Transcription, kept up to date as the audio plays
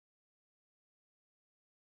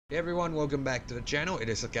Hey everyone, welcome back to the channel. It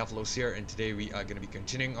is Akafalos here, and today we are going to be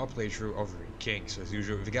continuing our playthrough of Arcane. So as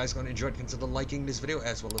usual, if you guys enjoyed, consider liking this video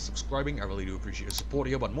as well as subscribing. I really do appreciate your support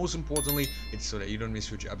here, but most importantly, it's so that you don't miss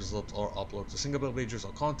future episodes or uploads of single player playthroughs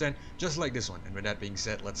or content just like this one. And with that being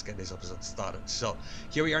said, let's get this episode started. So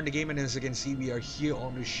here we are in the game, and as you can see, we are here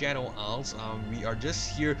on the Shadow Isles. We are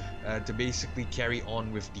just here to basically carry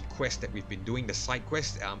on with the quest that we've been doing, the side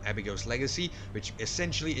quest, Abigail's Legacy, which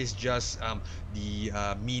essentially is just the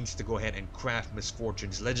means to go ahead and craft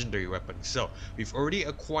Misfortune's legendary weapon. So we've already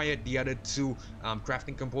acquired the other two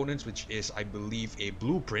crafting components, which is, I believe, a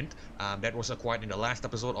blueprint that was acquired in the last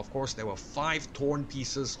episode. Of course, there were 5 torn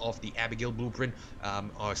pieces of the Abigail blueprint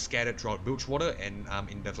scattered throughout Bilgewater, and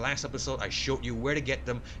in the last episode I showed you where to get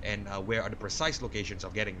them and where are the precise locations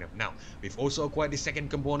of getting them. Now we've also acquired the second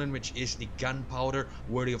component, which is the gunpowder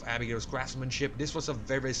worthy of Abigail's craftsmanship. This was a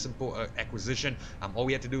very simple acquisition. All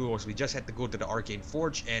we had to do was we just had to go to the Arcane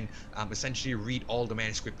Forge and essentially read all the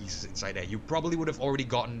manuscript pieces inside there. You probably would have already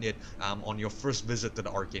gotten it on your first visit to the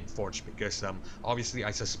Arcane Forge, because obviously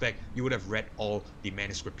I suspect you would have read all the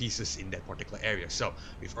manuscript pieces in that particular area. So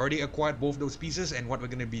we've already acquired both those pieces, and what we're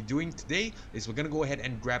going to be doing today is we're going to go ahead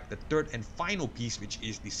and grab the third and final piece, which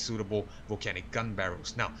is the suitable volcanic gun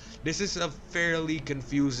barrels. Now this is a fairly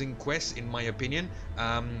confusing quest in my opinion.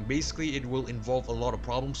 Basically it will involve a lot of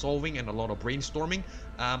problem solving and a lot of brainstorming.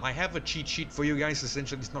 I have a cheat sheet for you guys.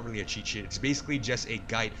 Essentially, it's not really a cheat sheet. It's basically just a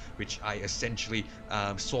guide which I essentially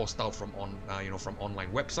sourced out from from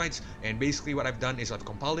online websites. And basically, what I've done is I've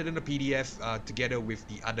compiled it in a PDF together with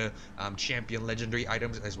the other champion legendary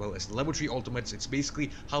items as well as level 3 ultimates. It's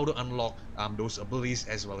basically how to unlock those abilities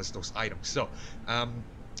as well as those items. So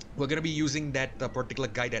we're going to be using that particular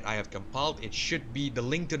guide that I have compiled. It should be, the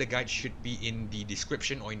link to the guide should be in the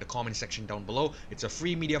description or in the comment section down below. It's a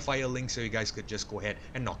free media file link, so you guys could just go ahead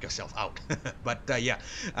and knock yourself out. But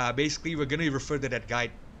basically we're going to refer to that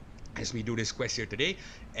guide as we do this quest here today.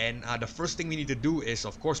 And the first thing we need to do is,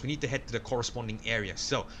 of course, we need to head to the corresponding area.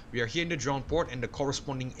 So we are here in the Drowned Port, and the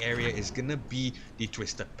corresponding area is gonna be the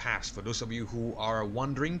Twisted Paths. For those of you who are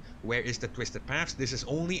wondering where is the Twisted Paths, this is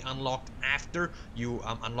only unlocked after you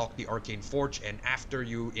unlock the Arcane Forge and after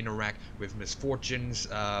you interact with Misfortune's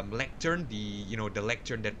lectern, the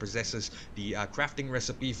lectern that possesses the crafting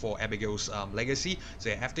recipe for Abigail's legacy.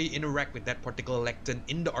 So after you interact with that particular lectern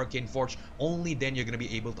in the Arcane Forge, only then you're gonna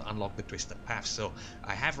be able to unlock the Twisted Paths. So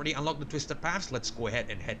I have already unlocked the Twisted Paths. Let's go ahead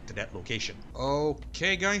and head to that location.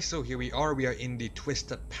 Okay guys, so here we are in the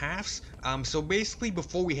Twisted Paths. So basically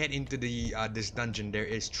before we head into the this dungeon, there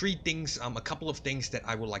is 3 things, a couple of things that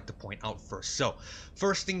I would like to point out first. So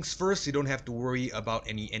first things first, you don't have to worry about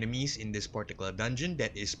any enemies in this particular dungeon.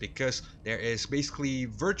 That is because there is basically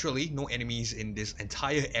virtually no enemies in this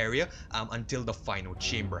entire area until the final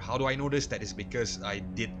chamber. How do I know this? That is because I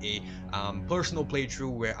did a personal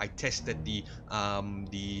playthrough where I tested the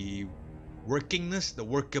workingness, the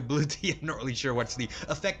workability, I'm not really sure what's the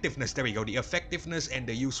effectiveness, there we go, the effectiveness and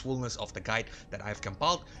the usefulness of the guide that I've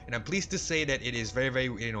compiled, and I'm pleased to say that it is very very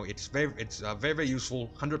useful,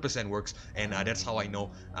 100% works, and that's how I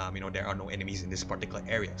know there are no enemies in this particular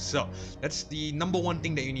area. So that's the number one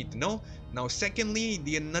thing that you need to know. Now secondly,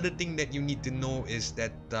 the another thing that you need to know is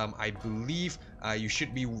that I believe you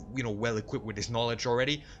should be well equipped with this knowledge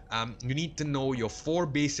already. You need to know your 4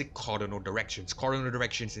 basic cardinal directions. Cardinal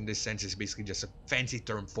directions in this sense is basically just a fancy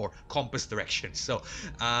term for compass directions. So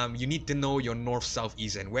you need to know your north, south,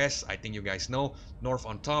 east, and west. I think you guys know north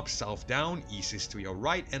on top, south down, east is to your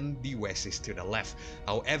right, and the west is to the left.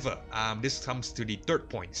 However, this comes to the third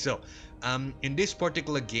point. So in this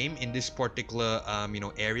particular game, in this particular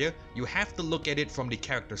area, you have to look at it from the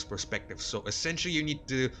character's perspective. So essentially you need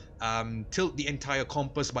to tilt the entire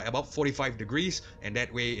compass by about 45 degrees, and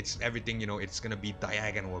that way it's everything, it's gonna be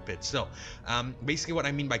diagonal a bit. So basically what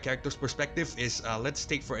I mean by character's perspective is, let's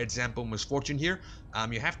take for example Misfortune here.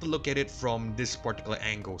 You have to look at it from this particular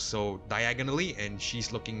angle, so diagonally, and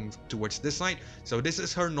she's looking towards this side. So this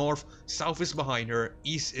is her north, south is behind her,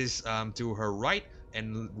 east is to her right,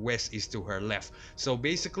 and west is to her left. So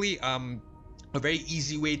basically a very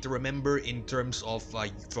easy way to remember in terms of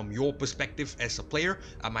from your perspective as a player,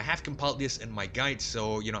 I have compiled this in my guide,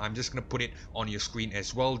 so I'm just gonna put it on your screen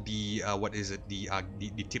as well, the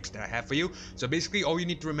the tips that I have for you. So basically all you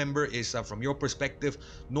need to remember is from your perspective,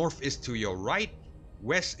 north is to your right,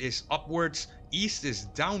 west is upwards, east is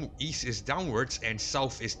downwards, and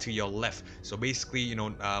south is to your left. So basically, you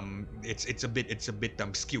know, it's a bit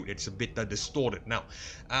skewed, it's a bit distorted. Now,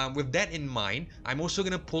 with that in mind, I'm also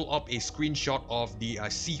gonna pull up a screenshot of the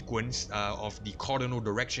sequence of the cardinal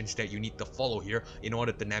directions that you need to follow here in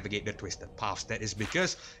order to navigate the twisted paths. That is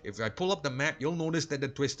because if I pull up the map, you'll notice that the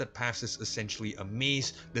twisted paths is essentially a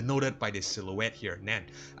maze denoted by this silhouette here, Nan.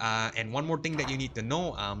 And one more thing that you need to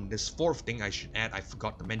know, this fourth thing I should add, I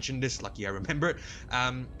forgot to mention this, lucky I remembered.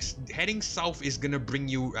 Heading south is gonna bring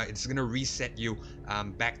you, it's gonna reset you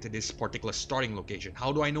back to this particular starting location.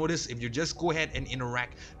 How do I know this? If you just go ahead and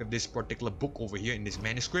interact with this particular book over here in this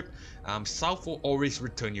manuscript, south will always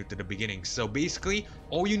return you to the beginning. So basically,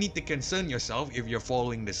 all you need to concern yourself if you're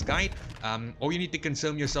following this guide, all you need to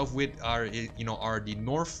concern yourself with are the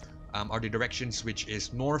north, are the directions which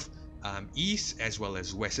is north, east as well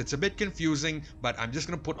as west. It's a bit confusing, but I'm just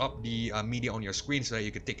gonna put up the media on your screen so that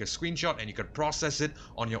you can take a screenshot and you can process it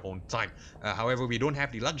on your own time. However, we don't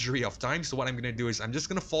have the luxury of time, so what I'm gonna do is I'm just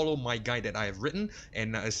gonna follow my guide that I have written,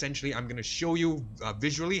 and essentially I'm gonna show you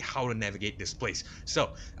visually how to navigate this place.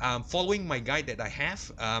 So following my guide that I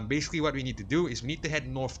have, basically what we need to do is we need to head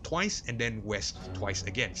north twice and then west twice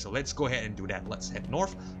again. So let's go ahead and do that. Let's head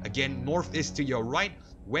north. Again, north is to your right,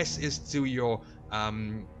 west is to your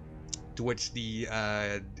towards the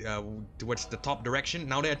top direction.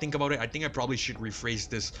 Now that I think about it, I think I probably should rephrase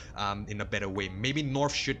this in a better way. Maybe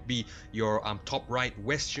north should be your top right,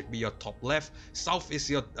 west should be your top left, south is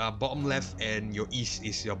your bottom left, and your east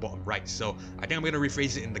is your bottom right. So I think I'm going to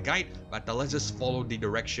rephrase it in the guide, but let's just follow the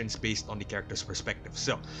directions based on the character's perspective.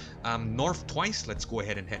 So north twice, let's go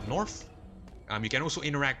ahead and head north. You can also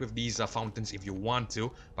interact with these fountains if you want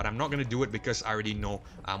to, but I'm not going to do it because I already know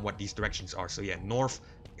what these directions are. So yeah, north,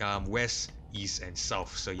 west, east, and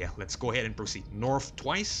south. So yeah, let's go ahead and proceed. North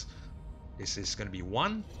twice. This is going to be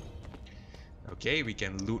 1. Okay, we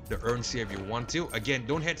can loot the urns here if you want to. Again,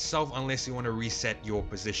 don't head south unless you want to reset your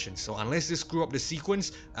position. So unless you screw up the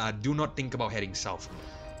sequence, do not think about heading south.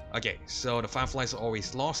 Okay, so the fireflies are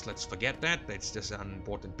always lost. Let's forget that. That's just an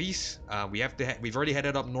unimportant piece. We've already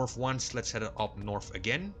headed up north once. Let's head up north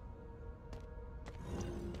again.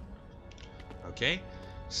 Okay,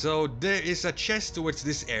 so there is a chest towards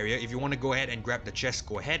this area. If you want to go ahead and grab the chest,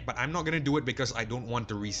 go ahead. But I'm not going to do it because I don't want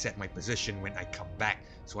to reset my position when I come back.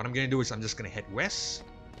 So what I'm going to do is I'm just going to head west.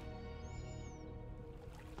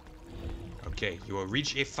 Okay, you will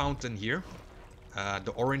reach a fountain here.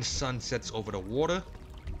 The orange sun sets over the water.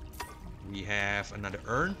 We have another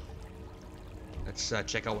urn. Let's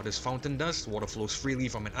check out what this fountain does. Water flows freely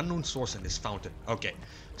from an unknown source in this fountain. Okay,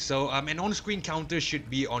 so an on-screen counter should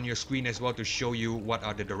be on your screen as well to show you what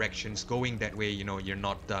are the directions going. That way, you know, you're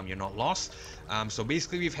not lost. So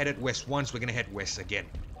basically, we've headed west once. We're gonna head west again.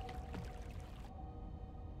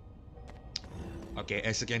 Okay,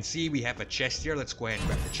 as you can see, we have a chest here. Let's go ahead and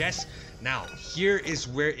grab the chest. Now, here is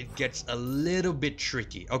where it gets a little bit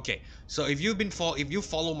tricky. Okay, so if you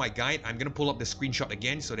follow my guide, I'm gonna pull up the screenshot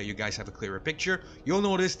again so that you guys have a clearer picture. You'll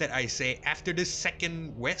notice that I say after the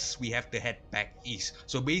second west, we have to head back east.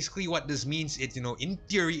 So basically, what this means is, you know, in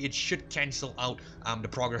theory, it should cancel out the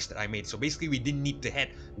progress that I made. So basically, we didn't need to head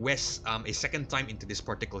west a second time into this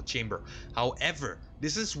particular chamber. However,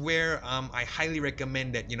 this is where I highly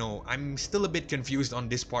recommend that, you know, I'm still a bit confused on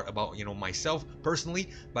this part about, you know, myself personally,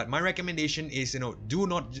 but my recommendation is, you know,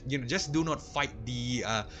 just do not fight the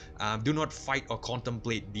do not fight or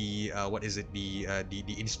contemplate the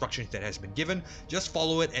the instructions that has been given. Just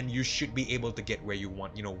follow it and you should be able to get where you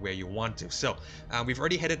want, you know, where you want to. So we've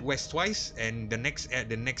already headed west twice, and the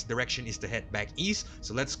next direction is to head back east.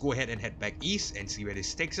 So let's go ahead and head back east and see where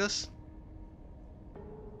this takes us.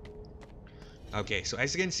 Okay, so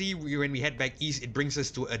as you can see, when we head back east, it brings us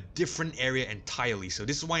to a different area entirely. So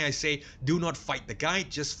this is why I say, do not fight the guide,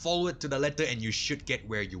 just follow it to the letter and you should get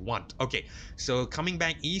where you want. Okay, so coming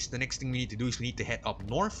back east, the next thing we need to do is we need to head up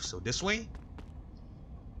north, so this way.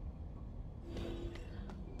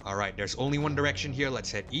 Alright, there's only one direction here, let's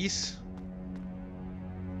head east.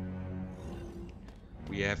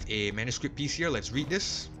 We have a manuscript piece here, let's read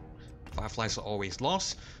this. Fireflies are always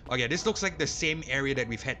lost. Okay, this looks like the same area that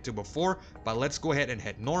we've headed to before, but let's go ahead and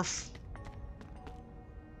head north.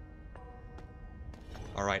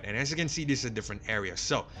 Alright, and as you can see, this is a different area.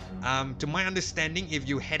 So, to my understanding, if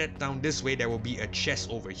you headed down this way, there will be a chest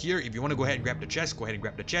over here. If you want to go ahead and grab the chest, go ahead and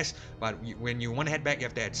grab the chest. But when you want to head back, you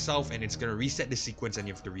have to head south, and it's going to reset the sequence, and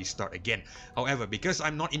you have to restart again. However, because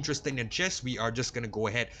I'm not interested in the chest, we are just going to go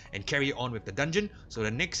ahead and carry on with the dungeon. So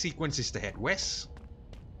the next sequence is to head west.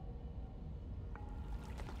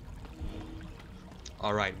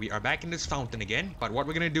 Alright, we are back in this fountain again, but what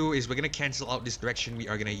we're gonna do is we're gonna cancel out this direction. We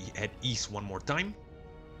are gonna head east one more time.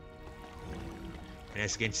 And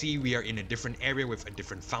as you can see, we are in a different area with a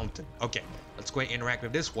different fountain. Okay, let's go and interact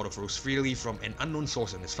with this. Water flows freely from an unknown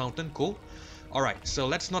source in this fountain. Cool. Alright, so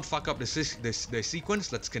let's not fuck up the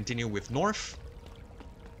sequence. Let's continue with north.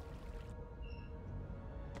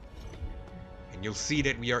 And you'll see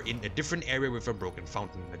that we are in a different area with a broken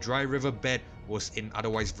fountain. The dry river bed was in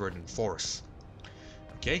otherwise verdant forest.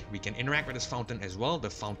 Okay, we can interact with this fountain as well.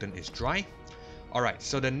 The fountain is dry. Alright,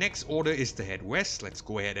 so the next order is to head west. Let's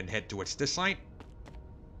go ahead and head towards this side.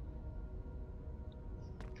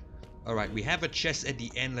 Alright, we have a chest at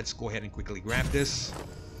the end. Let's go ahead and quickly grab this.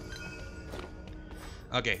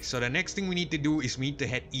 Okay, so the next thing we need to do is we need to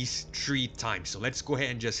head east 3 times. So let's go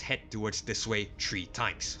ahead and just head towards this way 3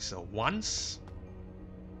 times. So once.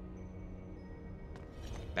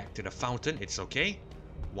 Back to the fountain, it's okay.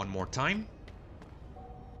 One more time.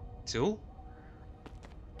 2.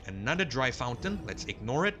 Another dry fountain. Let's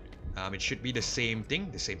ignore it. It should be the same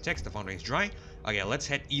thing, the same text. The fountain is dry. Okay, let's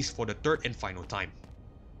head east for the 3rd and final time.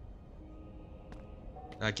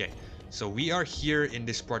 Okay, so we are here in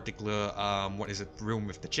this particular room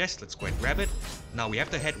with the chest. Let's go ahead and grab it. Now we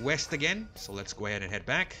have to head west again, so let's go ahead and head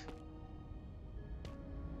back.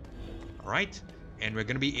 Alright, and we're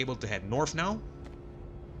gonna be able to head north now.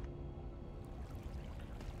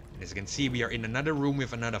 As you can see, we are in another room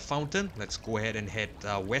with another fountain. Let's go ahead and head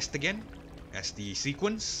west again as the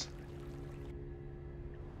sequence.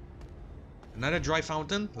 Another dry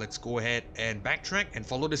fountain. Let's go ahead and backtrack and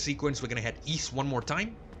follow the sequence. We're gonna head east one more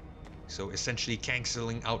time. So essentially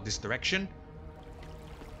cancelling out this direction.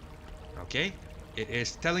 Okay. It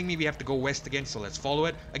is telling me we have to go west again, so let's follow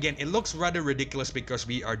it. Again, it looks rather ridiculous because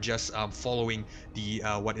we are just following the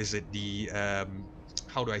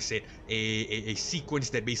how do I say it, a sequence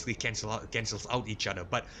that basically cancels out each other.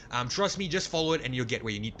 But trust me, just follow it and you'll get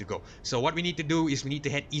where you need to go. So what we need to do is we need to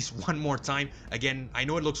head east one more time. Again, I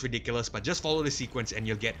know it looks ridiculous, but just follow the sequence and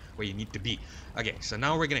you'll get where you need to be. Okay, so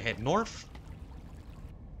now we're gonna head north.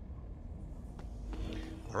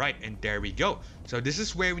 Alright, and there we go. So this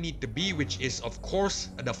is where we need to be, which is of course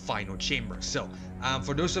the final chamber. So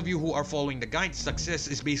for those of you who are following the guide, success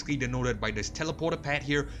is basically denoted by this teleporter pad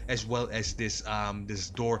here, as well as this this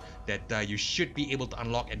door that you should be able to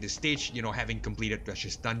unlock at this stage, you know, having completed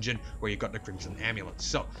Precious Dungeon where you got the Crimson Amulet.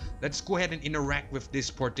 So let's go ahead and interact with this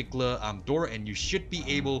particular door, and you should be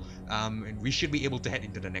able and we should be able to head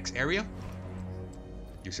into the next area.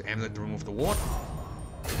 Use the amulet to remove the ward.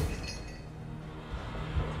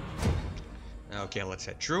 Okay, let's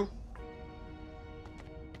head through.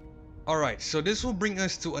 Alright, so this will bring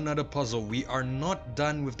us to another puzzle. We are not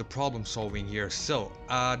done with the problem solving here. So,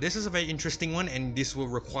 this is a very interesting one, and this will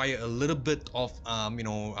require a little bit of,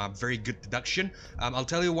 very good deduction. I'll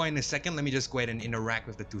tell you why in a second. Let me just go ahead and interact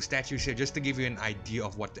with the 2 statues here, just to give you an idea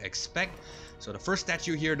of what to expect. So the first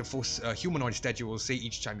statue here, the first humanoid statue, will say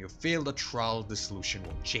each time you fail the trial, the solution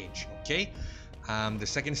will change, okay? The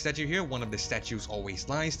second statue here, one of the statues always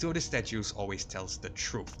lies, 2 of the statues always tells the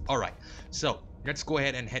truth. Alright, so let's go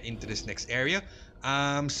ahead and head into this next area.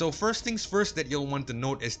 So first things first that you'll want to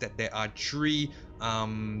note is that there are 3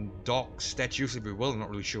 dog statues, if you will. I'm not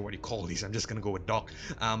really sure what you call these. I'm just gonna go with dog.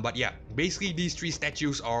 But yeah, basically these 3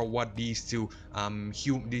 statues are what these two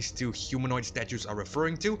humanoid statues are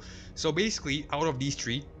referring to. So basically, out of these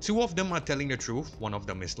 3, 2 of them are telling the truth, 1 of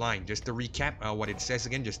them is lying. Just to recap what it says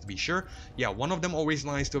again, just to be sure. Yeah, 1 of them always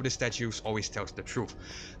lies, 2 of the statues always tells the truth.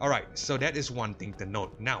 Alright, so that is one thing to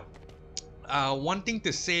note. Now, one thing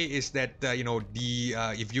to say is that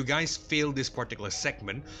if you guys fail this particular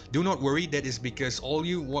segment, do not worry. That is because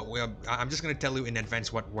I'm just gonna tell you in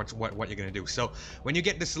advance what you're gonna do. So when you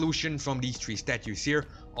get the solution from these 3 statues here,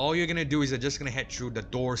 all you're gonna do is you're just gonna head through the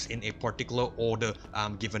doors in a particular order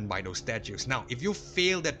given by those statues. Now, if you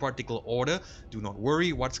fail that particular order, do not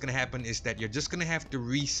worry. What's gonna happen is that you're just gonna have to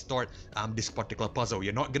restart this particular puzzle.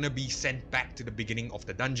 You're not gonna be sent back to the beginning of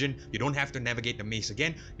the dungeon. You don't have to navigate the maze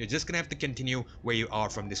again. You're just gonna have to continue where you are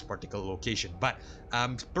from this particular location. But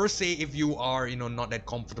per se, if you are not that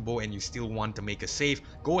comfortable and you still want to make a save,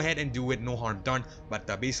 go ahead and do it, no harm done. But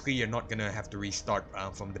basically you're not gonna have to restart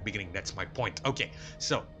from the beginning. That's my point. Okay,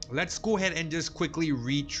 so let's go ahead and just quickly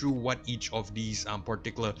read through what each of these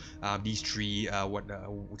these three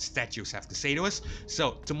statues have to say to us.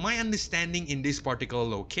 So to my understanding, in this particular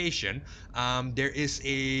location, there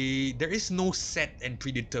is no set and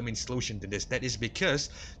predetermined solution to this. That is because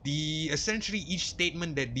essentially each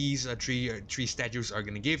statement that these three statues are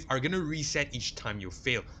going to give are going to reset each time you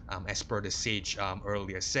fail, as per the sage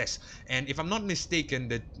earlier says. And if I'm not mistaken,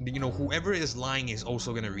 that whoever is lying is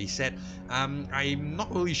also going to reset. I'm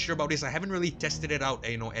not really sure about this. I haven't really tested it out,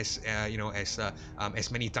 as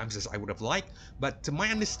many times as I would have liked. But to my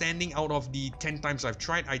understanding, out of the 10 times I've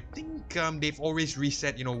tried, I think they've always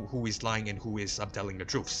reset, who is lying and who is telling the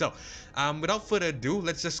truth. So, without further ado,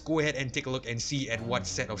 let's just go ahead and take a look and see at what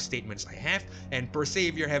set of statements I have. And per se,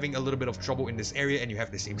 if you're having a little bit of trouble in this area and you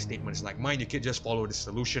have the same statements like mine, you can just follow the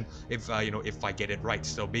solution if if I get it right.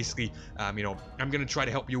 So basically, I'm gonna try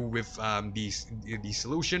to help you with the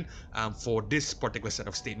solution for this particular set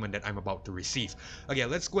of statement that I'm about to receive. Okay,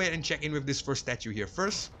 let's go ahead and check in with this first statue here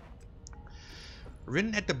first.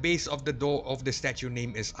 Written at the base of the door of the statue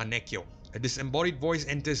name is Anekyo. A disembodied voice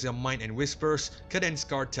enters your mind and whispers,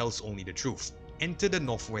 Kadenskar tells only the truth. Enter the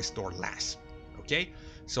northwest door last. Okay,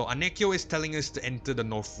 so Anekyo is telling us to enter the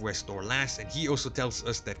northwest door last, and he also tells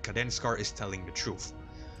us that Kadenskar is telling the truth.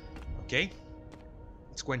 Okay,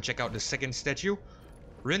 let's go and check out the second statue.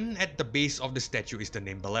 Written at the base of the statue is the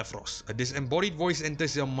name Belevros. A disembodied voice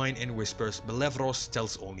enters your mind and whispers, Belevros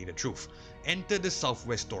tells only the truth. Enter the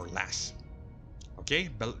southwest door last. Okay,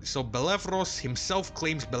 so Belevros himself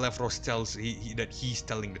claims Belevros tells that he's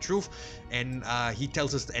telling the truth, and he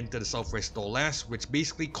tells us to enter the southwest door last, which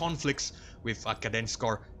basically conflicts with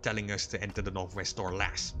Kadenskar telling us to enter the northwest door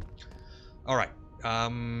last. Alright,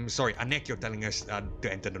 sorry, Anekyo telling us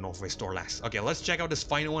to enter the northwest door last. Okay, let's check out this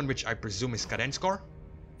final one, which I presume is Kadenskar.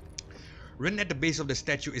 Written at the base of the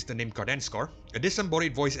statue is the name Kadenskar. A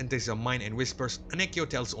disembodied voice enters your mind and whispers, Anekyo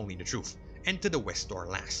tells only the truth. Enter the west door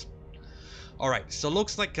last. Alright, so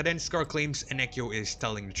looks like Kadenskar claims Anekyo is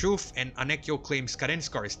telling the truth, and Anekyo claims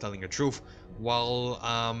Kadenskar is telling the truth, while,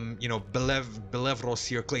 Belevros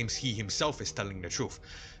here claims he himself is telling the truth.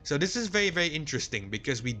 So this is very, very interesting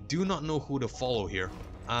because we do not know who to follow here.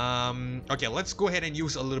 Okay, let's go ahead and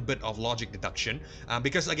use a little bit of logic deduction,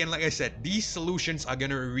 because again, like I said, these solutions are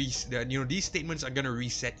gonna these statements are gonna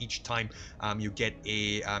reset each time you get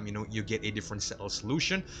a different set of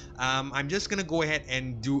solution. I'm just gonna go ahead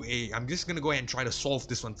and try to solve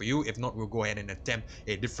this one for you. If not, we'll go ahead and attempt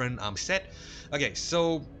a different set. Okay,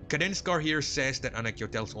 so Kadenskar here says that Anekyo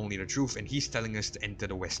tells only the truth, and he's telling us to enter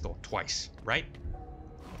the west door twice, right?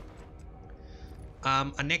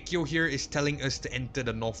 Anekyo here is telling us to enter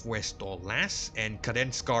the northwest door last, and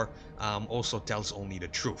Kadenskar also tells only the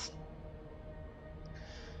truth.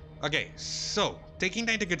 Okay, so taking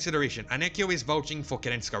that into consideration, Anekyo is vouching for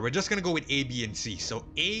Kadenskar. We're just gonna go with A, B, and C. So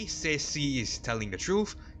A says C is telling the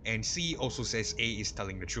truth, and C also says A is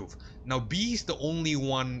telling the truth. Now B is the only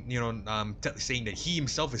one, saying that he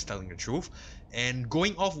himself is telling the truth. And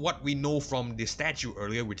going off what we know from the statue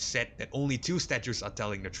earlier, which said that only 2 statues are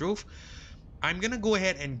telling the truth, I'm gonna go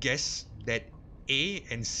ahead and guess that A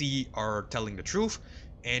and C are telling the truth,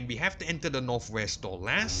 and we have to enter the northwest door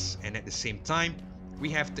last, and at the same time,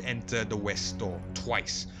 we have to enter the west door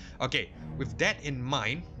twice. Okay, with that in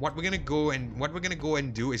mind, what we're gonna go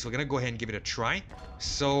and do is we're gonna go ahead and give it a try.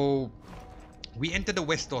 So we enter the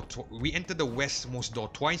westmost door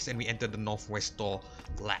twice, and we enter the northwest door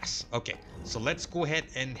last. Okay, so let's go ahead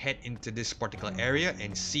and head into this particular area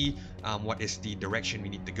and see what is the direction we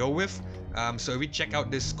need to go with. So if we check out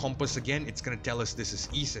this compass again, it's gonna tell us this is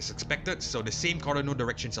east as expected. So the same cardinal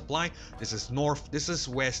directions apply. This is north, this is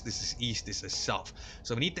west, this is east, this is south.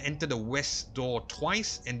 So we need to enter the west door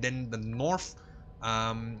twice, and then the north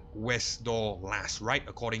west door last, right,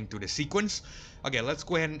 according to the sequence. Okay, let's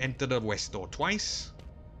go ahead and enter the west door twice.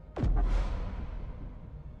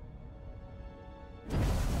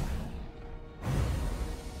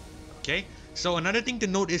 Okay, so another thing to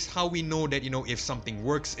note is how we know that, if something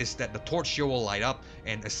works is that the torch here will light up,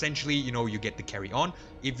 and essentially, you get to carry on.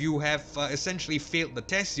 If you have essentially failed the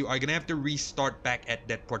test, you are gonna have to restart back at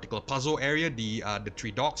that particular puzzle area, the 3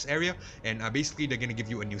 docks area, and basically they're gonna give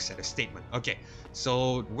you a new set of statement. Okay,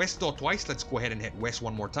 so west door twice. Let's go ahead and head west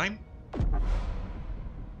one more time.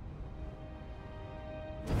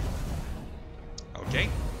 Okay,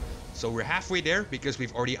 so we're halfway there because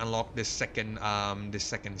we've already unlocked this second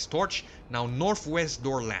torch. Now northwest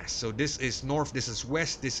door last. So this is north, this is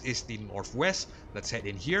west, this is the northwest. Let's head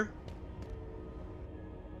in here.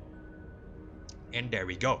 And there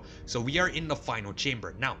we go. So we are in the final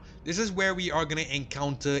chamber. Now, this is where we are going to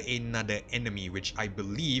encounter another enemy, which I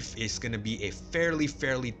believe is going to be a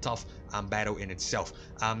fairly tough battle in itself.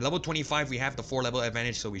 Level 25, we have the 4-level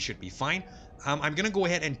advantage, so we should be fine. I'm going to go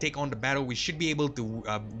ahead and take on the battle. We should be able to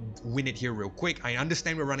win it here real quick. I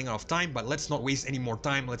understand we're running out of time, but let's not waste any more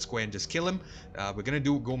time. Let's go ahead and just kill him. We're going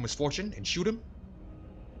to go Misfortune and shoot him.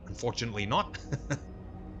 Unfortunately not.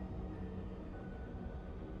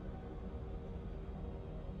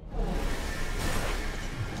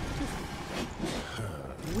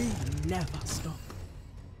 We never stop.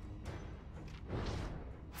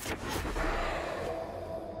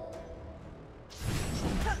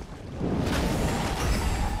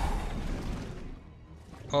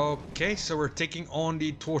 Okay, so we're taking on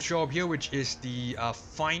the Torture Orb here, which is the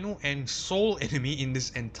final and sole enemy in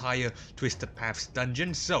this entire Twisted Paths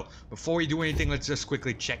dungeon. So, before we do anything, let's just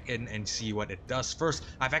quickly check in and see what it does. First,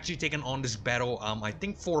 I've actually taken on this battle, I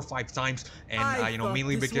think 4 or 5 times, and you know,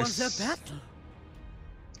 mainly because... was a battle.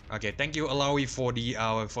 Okay, thank you, Alawi, for the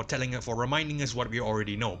for reminding us what we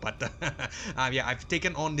already know. But yeah, I've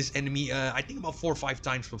taken on this enemy I think about 4 or 5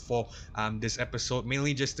 times before this episode,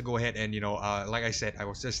 mainly just to go ahead and, you know, like I said, I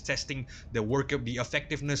was just testing the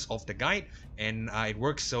effectiveness of the guide, and it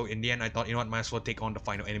works. So in the end, I thought, you know what, might as well take on the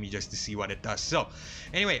final enemy just to see what it does. So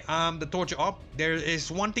anyway, the Torture Orb, there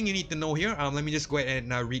is one thing you need to know here. Let me just go ahead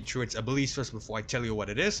and read through its abilities first before I tell you what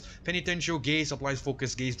it is. Penitential Gaze applies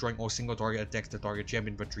focus gaze, drawing all single target attacks to target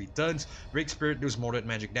champion for 3 turns. Break Spirit deals moderate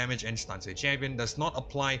magic damage and stuns a champion. Does not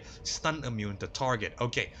apply stun immune to target.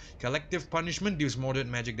 Okay. Collective Punishment deals moderate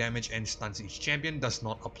magic damage and stuns each champion. Does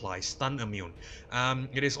not apply stun immune.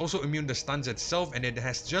 It is also immune to stuns itself, and it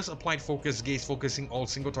has just applied focus gaze, focusing all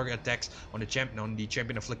single target attacks on the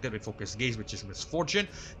champion afflicted with focus gaze, which is Misfortune.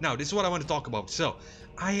 Now, this is what I want to talk about. So,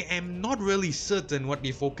 I am not really certain what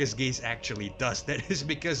the focus gaze actually does. That is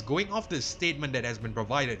because, going off the statement that has been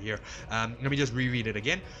provided here, let me just reread it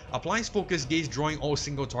again. Applies focus gaze, drawing all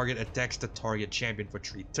single target attacks to target champion for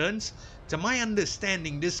 3 turns. To my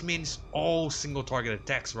understanding, this means all single target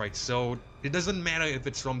attacks, right? So it doesn't matter if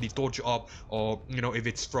it's from the Torture Orb or, you know, if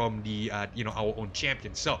it's from the you know, our own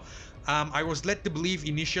champion. So I was led to believe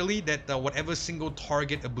initially that whatever single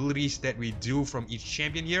target abilities that we do from each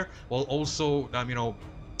champion here will also, you know,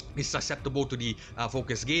 is susceptible to the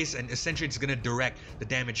focus gaze, and essentially it's gonna direct the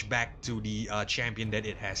damage back to the champion that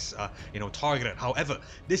it has you know, targeted. However,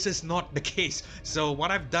 this is not the case. So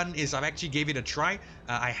what I've done is I've actually gave it a try.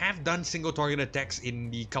 I have done single target attacks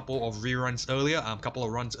in the couple of runs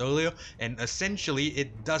earlier, and essentially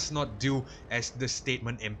it does not do as the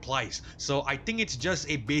statement implies. So I think it's just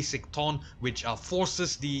a basic taunt which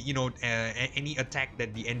forces the, you know, any attack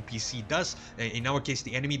that the NPC does, in our case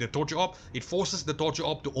the enemy, the Torture Orb, it forces the Torture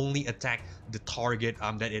Orb to only attack the target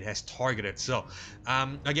that it has targeted. So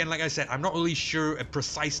again, like I said, I'm not really sure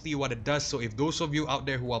precisely what it does. So if those of you out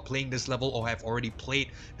there who are playing this level or have already played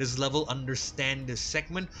this level understand this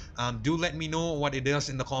segment, do let me know what it does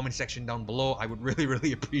in the comment section down below. I would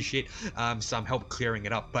really appreciate some help clearing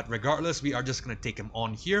it up. But regardless, we are just gonna take him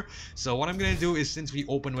on here. So what I'm gonna do is, since we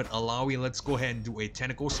open with Alawi, let's go ahead and do a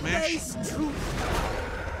Tentacle Smash.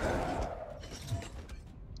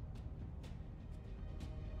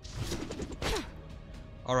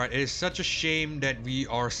 Alright, it is such a shame that we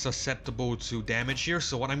are susceptible to damage here.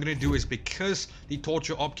 So what I'm gonna do is, because the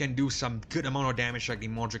Torture Orb can do some good amount of damage, like the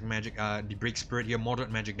moderate magic, the Break Spirit here, moderate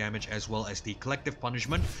magic damage, as well as the Collective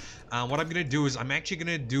Punishment. What I'm gonna do is I'm actually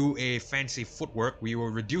gonna do a fancy footwork. We will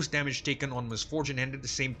reduce damage taken on Misfortune and at the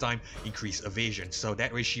same time increase evasion. So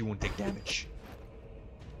that way she won't take damage.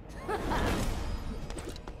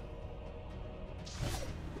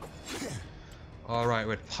 Alright,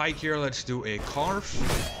 with Pike here, let's do a Carve.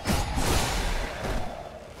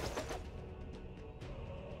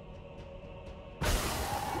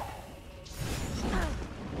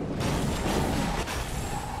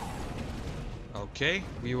 Okay,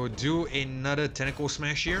 we will do another Tentacle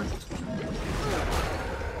Smash here.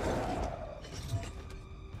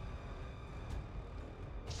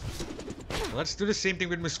 Let's do the same thing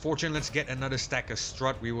with Misfortune. Let's get another stack of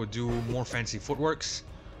Strut. We will do more fancy footworks.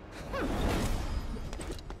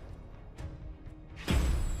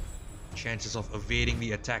 Chances of evading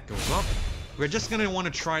the attack goes up. We're just gonna want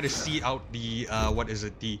to try to see out the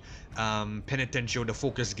the penitential, the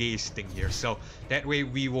focus gaze thing here, so that way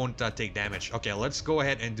we won't take damage. Okay, let's go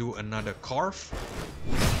ahead and do another Carve.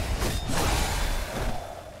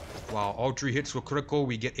 Wow, all 3 hits were critical.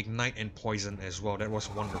 We get Ignite and Poison as well. That was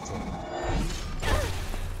wonderful.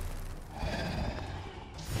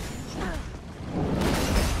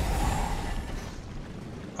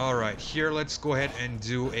 Alright, here let's go ahead and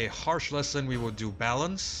do a harsh lesson. We will do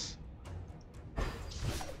balance.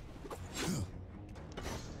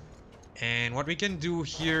 And what we can do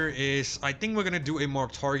here is, I think we're gonna do a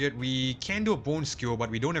marked target. We can do a bone skewer, but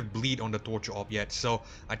we don't have bleed on the torture op yet. So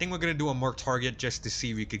I think we're gonna do a marked target just to see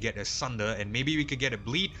if we could get a sunder, and maybe we could get a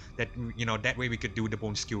bleed. That, you know, that way we could do the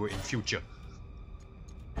bone skewer in future.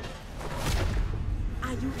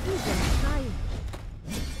 Are you even trying?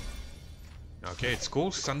 Okay, it's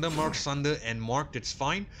cool. Sunder, and marked. It's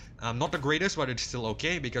fine. Not the greatest, but it's still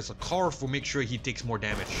okay because a carve will make sure he takes more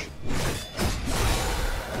damage.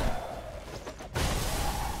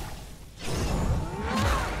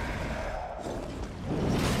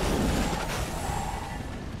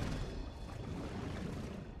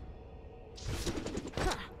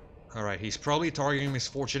 Alright, he's probably targeting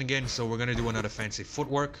Misfortune again, so we're gonna do another fancy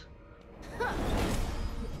footwork.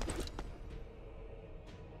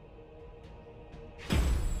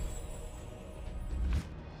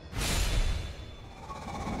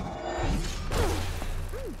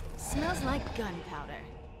 Smells like gunpowder.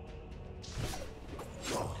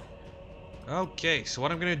 Okay, so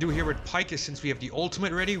what I'm gonna do here with Pike is, since we have the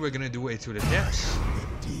ultimate ready, we're gonna do it to the depths.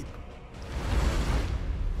 Deep.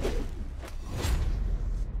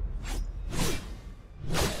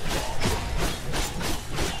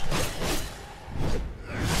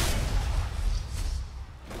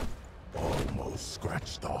 Almost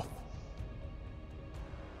scratched off.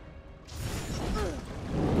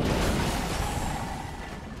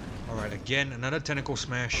 Alright, again, another tentacle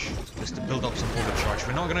smash, just to build up some overcharge.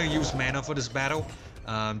 We're not gonna use mana for this battle.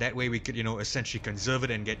 That way we could, you know, essentially conserve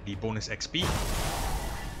it and get the bonus XP.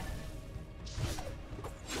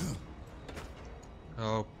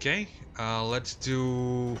 Okay, let's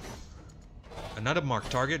do another mark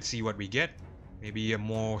target, see what we get. Maybe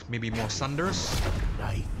more sunders.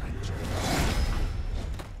 Knife.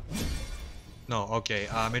 No, okay,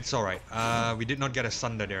 it's alright. We did not get a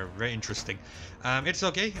sunder there. Very interesting. It's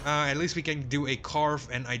okay. At least we can do a carve,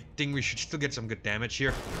 and I think we should still get some good damage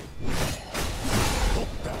here.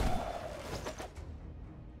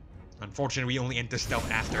 Unfortunately, we only enter stealth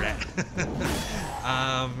after that.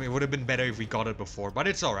 It would have been better if we got it before, but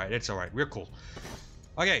it's alright, it's alright. We're cool.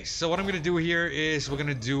 Okay, so what I'm gonna do here is we're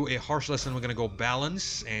gonna do a harsh lesson. We're gonna go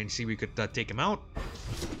balance and see if we could take him out.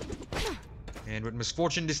 And with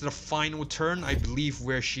Misfortune, this is the final turn, I believe,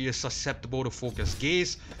 where she is susceptible to focus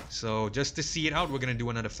gaze. So just to see it out, we're gonna do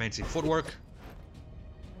another fancy footwork.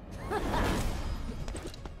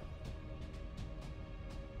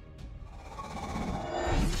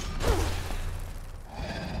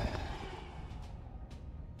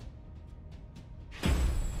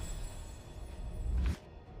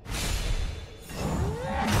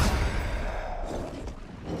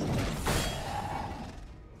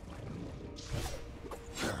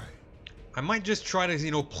 I might just try to, you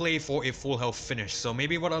know, play for a full health finish. So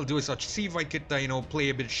maybe what I'll do is I'll see if I could, you know, play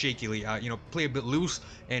a bit shakily, you know, play a bit loose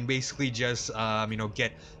and basically just, you know,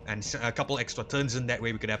 get a couple extra turns in. That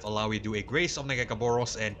way we could have Alawi do a Grace of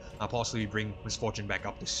Negakaboros and possibly bring Misfortune back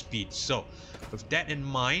up to speed. So with that in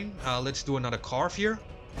mind, let's do another carve here.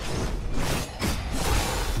 He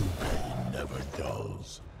never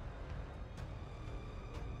dulls.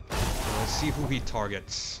 Let's see who he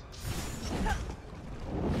targets.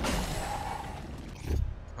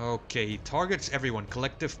 Okay, he targets everyone.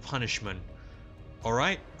 Collective punishment.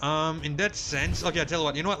 Alright, in that sense, okay, I tell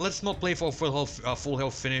you what, let's not play for a full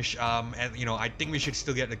health finish. And, you know, I think we should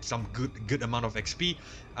still get like, some good amount of XP.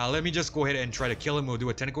 Let me just go ahead and try to kill him. We'll do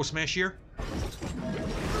a tentacle smash here.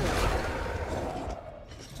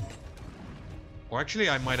 Or actually,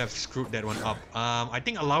 I might have screwed that one up. I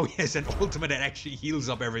think Alawi has an ultimate that actually heals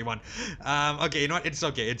up everyone. Okay, you know what? It's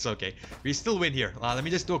okay. It's okay. We still win here. Let me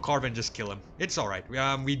just do a carve and just kill him. It's all right.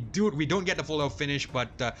 We don't get the full health finish, but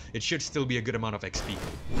it should still be a good amount of XP.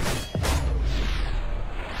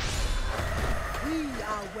 We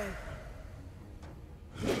are waiting.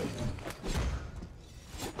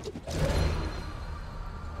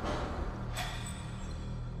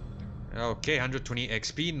 Okay, 120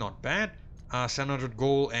 XP, not bad. 700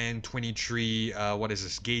 gold and 23, what is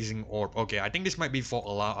this? Gazing orb. Okay, I think this might be for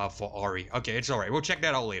Ari. Okay, it's alright. We'll check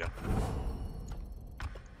that out later.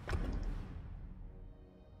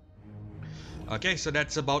 Okay, so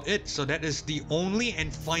that's about it. So that is the only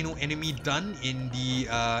and final enemy done in the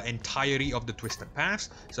entirety of the Twisted Paths.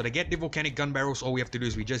 So to get the volcanic gun barrels, all we have to do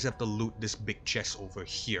is we just have to loot this big chest over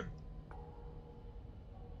here.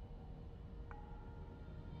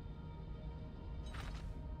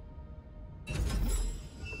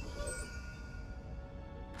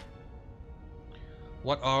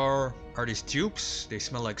 What are these tubes? They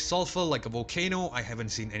smell like sulfur, like a volcano. I haven't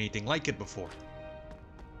seen anything like it before.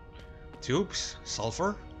 Tubes?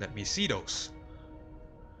 Sulfur? Let me see those.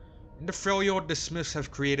 In the Freljord, the smiths have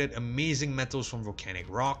created amazing metals from volcanic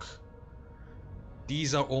rock.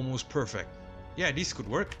 These are almost perfect. Yeah, these could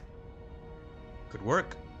work. Could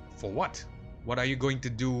work. For what? What are you going to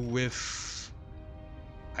do with...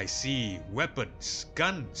 I see. Weapons.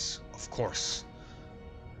 Guns. Of course.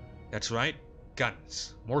 That's right.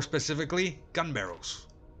 Guns. More specifically, gun barrels.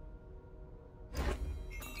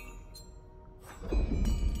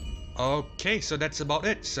 Okay, so that's about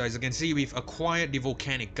it. So as you can see, we've acquired the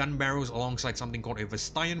volcanic gun barrels alongside something called a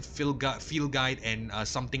Vestian field guide and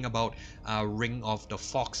something about Ring of the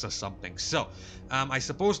Fox or something. So I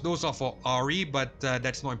suppose those are for Ari, but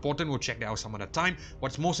that's not important. We'll check that out some other time.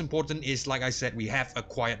 What's most important is, like I said, we have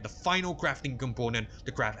acquired the final crafting component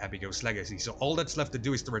to craft Abigail's Legacy. So all that's left to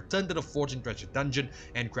do is to return to the Fortune Treasure Dungeon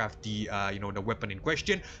and craft the the weapon in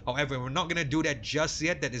question. However, we're not gonna do that just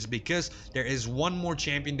yet. That is because there is one more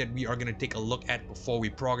champion that we are going to take a look at before we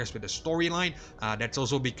progress with the storyline. That's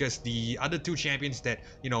also because the other two champions that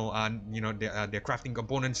their crafting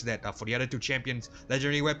components that for the other two champions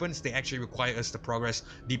legendary weapons, they actually require us to progress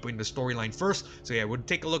deeper in the storyline first. So yeah, we'll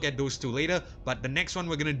take a look at those two later, but the next one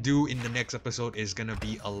we're going to do in the next episode is going to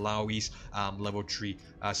be Alawi's level 3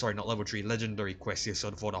 legendary quest here,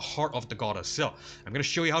 so for the Heart of the Goddess. So I'm going to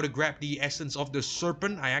show you how to grab the essence of the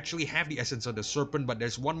serpent. I actually have the essence of the serpent, but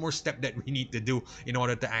there's one more step that we need to do in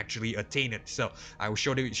order to actually attain it. So I will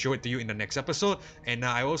show it to you in the next episode, and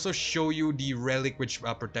I also show you the relic which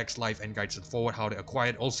protects life and guides it forward, how to acquire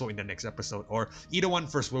it also in the next episode, or either one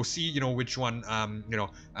first. We'll see which one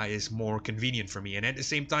is more convenient for me. And at the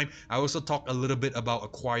same time, I also talk a little bit about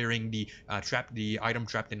acquiring the item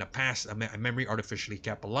trapped in the past, a memory artificially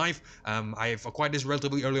kept alive. I've acquired this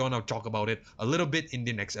relatively early on. I'll talk about it a little bit in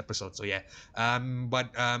the next episode. So yeah,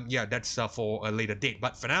 yeah, that's for a later date.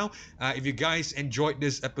 But for now, if you guys enjoyed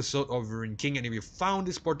this episode of Ruined King, and if you found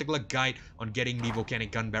this particular guide on getting the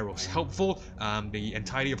volcanic gun barrels helpful, the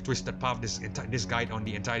entirety of Twisted Path, this guide on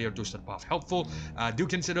the entirety of Twisted Path helpful, do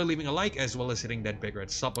consider leaving a like as well as hitting that big red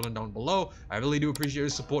sub button down below. I really do appreciate your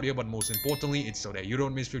support here, but most importantly, it's so that you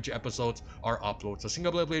don't miss future episodes or uploads of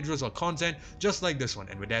single player playthroughs or content just like this one.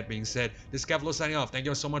 And with that being said, this is Kevlo signing off. Thank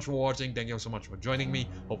you all so much for watching. Thank you all so much for joining me.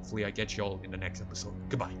 Hopefully I catch you all in the next episode.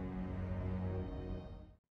 Goodbye.